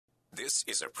This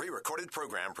is a pre-recorded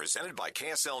program presented by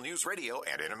KSL News Radio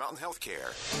and Intermountain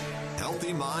Healthcare.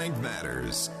 Healthy Mind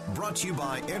Matters, brought to you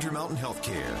by Intermountain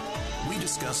Healthcare. We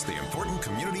discuss the important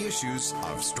community issues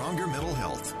of stronger mental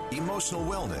health, emotional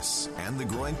wellness, and the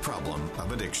growing problem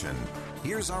of addiction.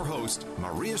 Here's our host,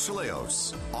 Maria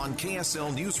Chaleos, on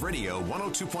KSL News Radio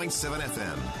 102.7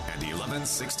 FM and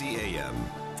 1160 AM.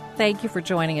 Thank you for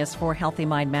joining us for Healthy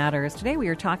Mind Matters. Today we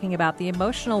are talking about the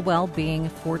emotional well-being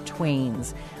for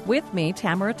tweens. With me,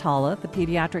 Tamara Talla, the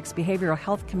Pediatrics Behavioral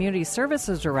Health Community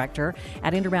Services Director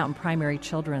at Intermountain Primary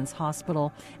Children's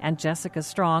Hospital, and Jessica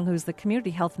Strong, who's the Community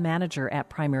Health Manager at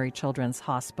Primary Children's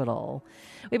Hospital.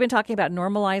 We've been talking about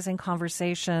normalizing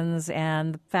conversations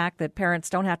and the fact that parents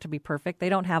don't have to be perfect. They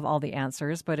don't have all the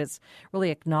answers, but it's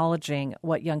really acknowledging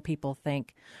what young people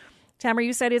think. Tamara,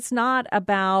 you said it's not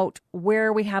about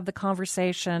where we have the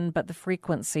conversation, but the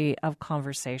frequency of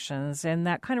conversations. And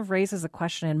that kind of raises a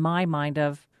question in my mind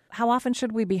of how often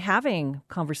should we be having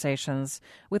conversations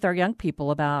with our young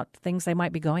people about things they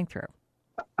might be going through?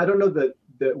 I don't know that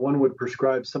one would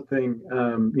prescribe something,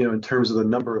 in terms of the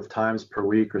number of times per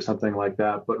week or something like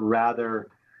that, but rather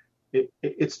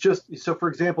it's just, so for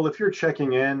example, if you're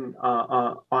checking in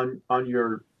on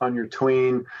your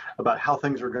tween about how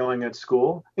things are going at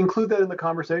school, include that in the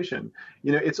conversation.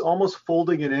 It's almost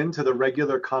folding it into the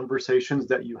regular conversations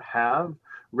that you have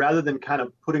rather than kind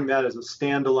of putting that as a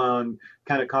standalone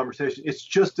kind of conversation. It's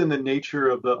just in the nature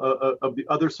of the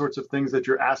other sorts of things that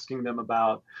you're asking them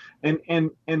about.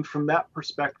 And from that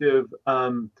perspective,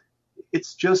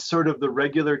 it's just sort of the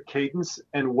regular cadence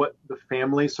and what the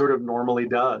family sort of normally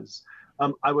does.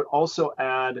 I would also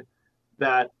add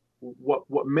that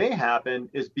what may happen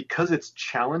is because it's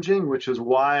challenging, which is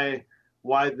why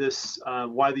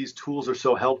these tools are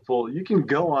so helpful. You can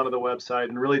go onto the website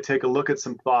and really take a look at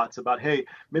some thoughts about, hey,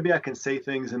 maybe I can say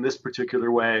things in this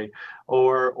particular way,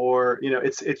 or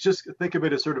it's just think of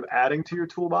it as sort of adding to your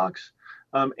toolbox.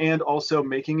 And also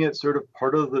making it sort of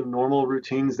part of the normal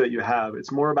routines that you have.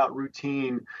 It's more about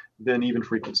routine than even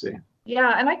frequency.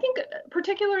 Yeah, and I think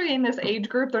particularly in this age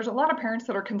group, there's a lot of parents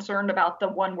that are concerned about the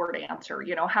one-word answer.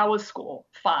 How was school?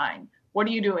 Fine. What are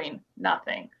you doing?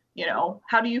 Nothing.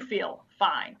 How do you feel?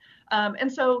 Fine.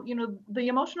 And so, the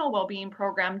emotional well-being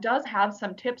program does have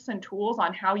some tips and tools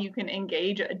on how you can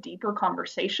engage a deeper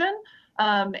conversation.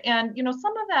 And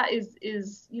some of that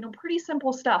is pretty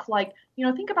simple stuff like,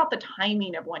 think about the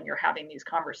timing of when you're having these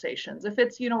conversations. If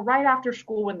it's, right after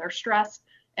school when they're stressed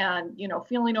and,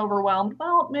 feeling overwhelmed,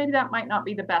 well, maybe that might not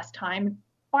be the best time.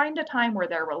 Find a time where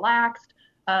they're relaxed.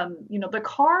 The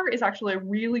car is actually a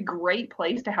really great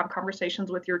place to have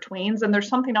conversations with your tweens. And there's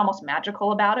something almost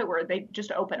magical about it where they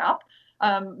just open up.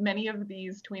 Many of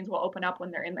these tweens will open up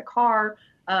when they're in the car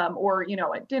or,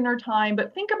 at dinner time.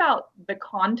 But think about the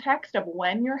context of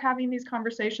when you're having these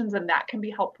conversations, and that can be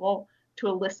helpful to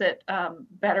elicit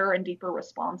better and deeper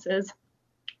responses.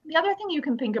 The other thing you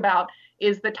can think about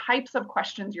is the types of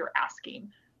questions you're asking.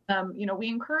 We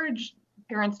encourage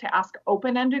parents to ask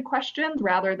open-ended questions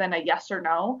rather than a yes or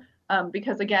no.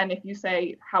 Because again, if you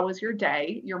say, how was your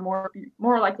day? You're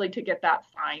more likely to get that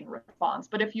fine response.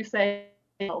 But if you say,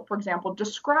 for example,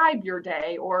 describe your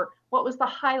day, or what was the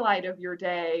highlight of your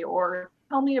day, or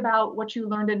tell me about what you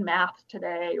learned in math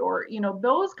today, or,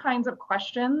 those kinds of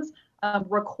questions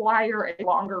require a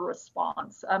longer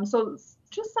response. So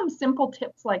just some simple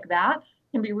tips like that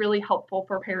can be really helpful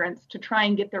for parents to try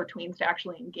and get their tweens to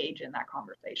actually engage in that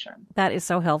conversation. That is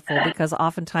so helpful because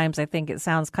oftentimes I think it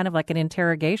sounds kind of like an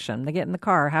interrogation. They get in the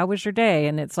car, how was your day?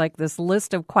 And it's like this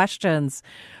list of questions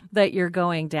that you're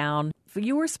going down.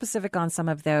 You were specific on some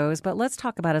of those, but let's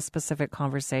talk about a specific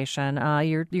conversation.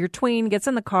 Your tween gets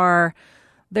in the car.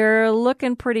 They're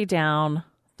looking pretty down.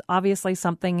 Obviously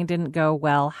something didn't go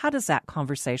well. How does that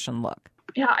conversation look?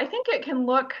 Yeah, I think it can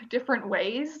look different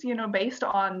ways, based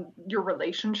on your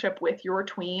relationship with your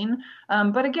tween.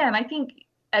 But again, I think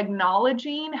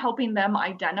acknowledging, helping them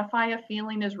identify a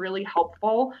feeling is really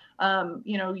helpful.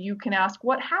 You can ask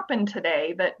what happened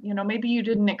today that, maybe you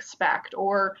didn't expect,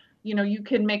 or, you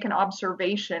can make an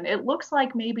observation. It looks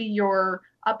like maybe you're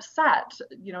upset.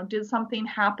 Did something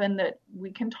happen that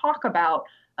we can talk about?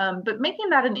 But making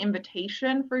that an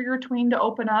invitation for your tween to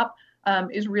open up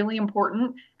is really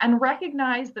important, and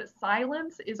recognize that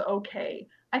silence is okay.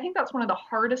 I think that's one of the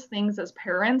hardest things as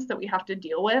parents that we have to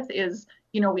deal with is,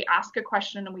 we ask a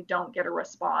question and we don't get a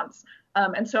response.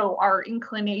 And so our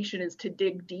inclination is to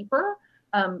dig deeper.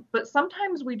 But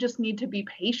sometimes we just need to be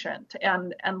patient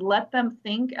and let them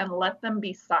think and let them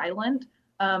be silent.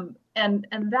 And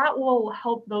that will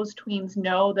help those tweens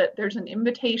know that there's an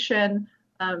invitation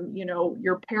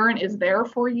Your parent is there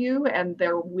for you and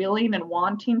they're willing and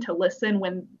wanting to listen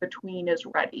when the tween is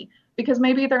ready, because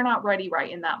maybe they're not ready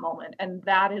right in that moment, and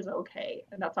that is okay.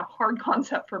 And that's a hard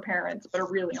concept for parents, but a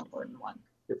really important one.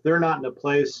 If they're not in a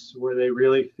place where they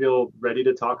really feel ready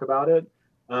to talk about it,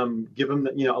 give them,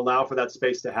 allow for that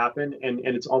space to happen. And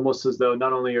it's almost as though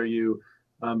not only are you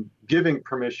giving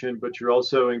permission, but you're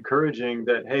also encouraging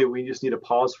that, hey, we just need to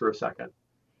pause for a second.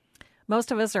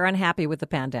 Most of us are unhappy with the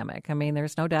pandemic. I mean,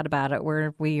 there's no doubt about it.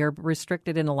 We are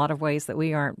restricted in a lot of ways that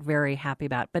we aren't very happy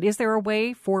about. But is there a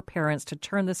way for parents to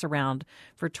turn this around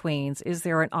for tweens? Is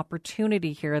there an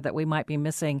opportunity here that we might be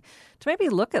missing to maybe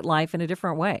look at life in a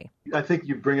different way? I think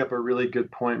you bring up a really good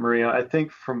point, Maria. I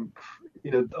think from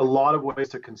a lot of ways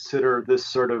to consider this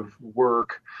sort of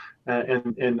work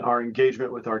and our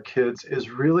engagement with our kids is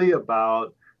really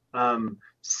about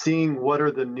seeing what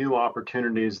are the new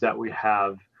opportunities that we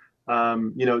have.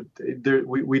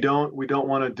 We don't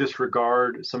want to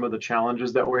disregard some of the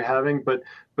challenges that we're having, but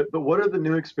what are the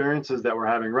new experiences that we're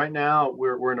having right now?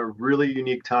 We're in a really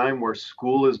unique time where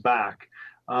school is back.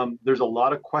 There's a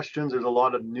lot of questions. There's a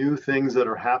lot of new things that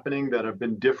are happening that have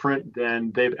been different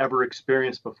than they've ever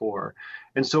experienced before.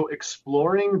 And so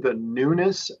exploring the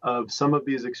newness of some of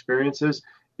these experiences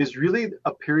is really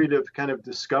a period of kind of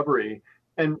discovery.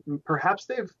 And perhaps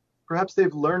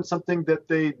they've learned something that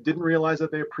they didn't realize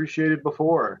that they appreciated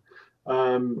before.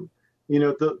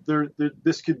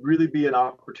 This could really be an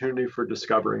opportunity for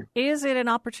discovery. Is it an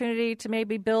opportunity to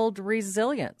maybe build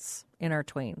resilience in our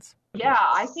tweens? Yeah,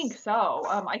 I think so.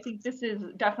 I think this is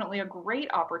definitely a great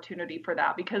opportunity for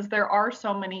that, because there are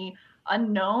so many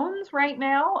unknowns right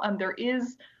now. There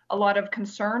is a lot of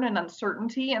concern and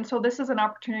uncertainty. And so this is an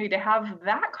opportunity to have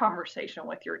that conversation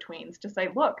with your tweens to say,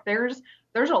 look, there's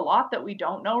a lot that we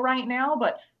don't know right now,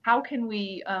 but how can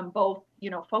we both,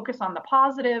 focus on the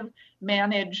positive,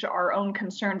 manage our own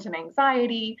concerns and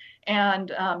anxiety,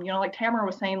 and, like Tamara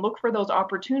was saying, look for those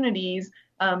opportunities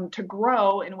to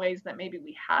grow in ways that maybe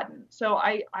we hadn't. So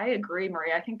I agree,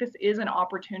 Maria. I think this is an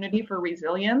opportunity for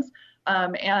resilience,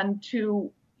 and to,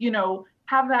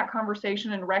 have that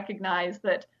conversation and recognize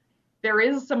that there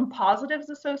is some positives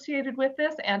associated with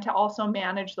this, and to also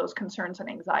manage those concerns and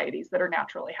anxieties that are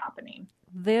naturally happening.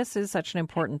 This is such an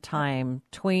important time.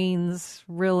 Tweens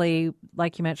really,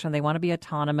 like you mentioned, they want to be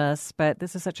autonomous, but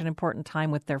this is such an important time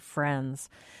with their friends.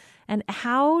 And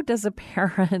how does a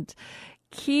parent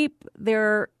keep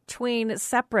their tween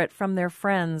separate from their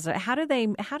friends? How do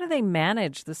they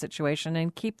manage the situation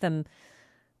and keep them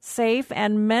safe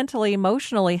and mentally,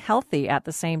 emotionally healthy at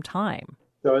the same time?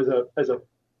 So as a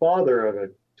father of a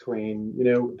tween,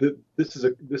 this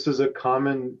is a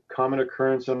common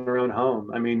occurrence in our own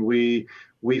home. I mean, we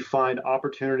find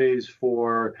opportunities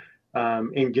for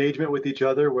engagement with each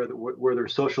other where they're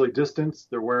socially distanced,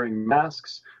 they're wearing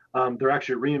masks, they're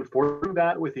actually reinforcing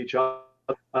that with each other.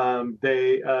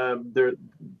 They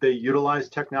utilize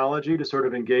technology to sort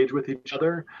of engage with each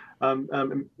other.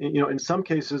 In some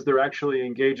cases, they're actually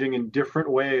engaging in different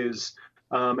ways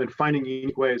and finding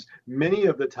unique ways. Many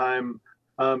of the time,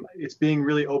 it's being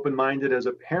really open-minded as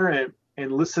a parent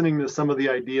and listening to some of the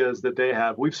ideas that they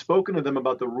have. We've spoken to them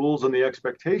about the rules and the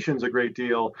expectations a great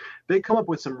deal. They come up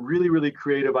with some really, really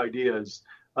creative ideas.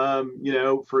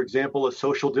 For example, a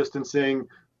social distancing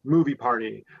movie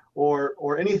party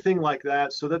or anything like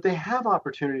that, so that they have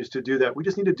opportunities to do that. We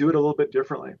just need to do it a little bit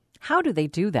differently. How do they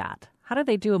do that? How do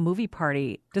they do a movie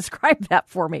party? Describe that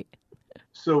for me.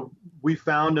 So we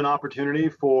found an opportunity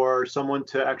for someone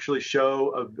to actually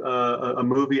show a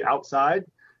movie outside.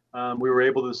 We were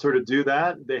able to sort of do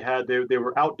that. They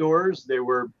were outdoors. They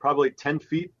were probably 10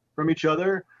 feet from each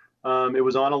other. It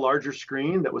was on a larger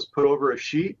screen that was put over a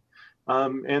sheet.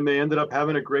 And they ended up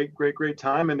having a great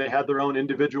time. And they had their own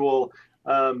individual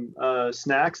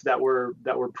snacks that were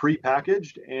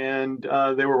pre-packaged. And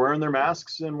they were wearing their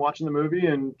masks and watching the movie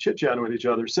and chit-chatting with each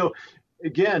other. So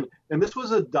again, and this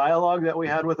was a dialogue that we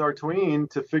had with our tween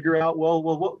to figure out, well,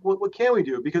 what can we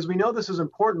do? Because we know this is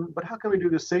important, but how can we do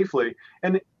this safely?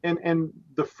 And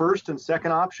the first and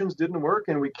second options didn't work,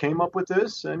 and we came up with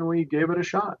this, and we gave it a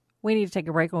shot. We need to take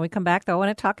a break. When we come back, though, I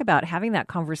want to talk about having that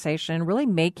conversation, really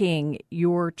making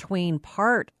your tween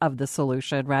part of the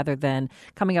solution rather than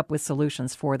coming up with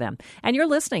solutions for them. And you're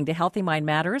listening to Healthy Mind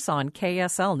Matters on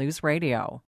KSL News Radio.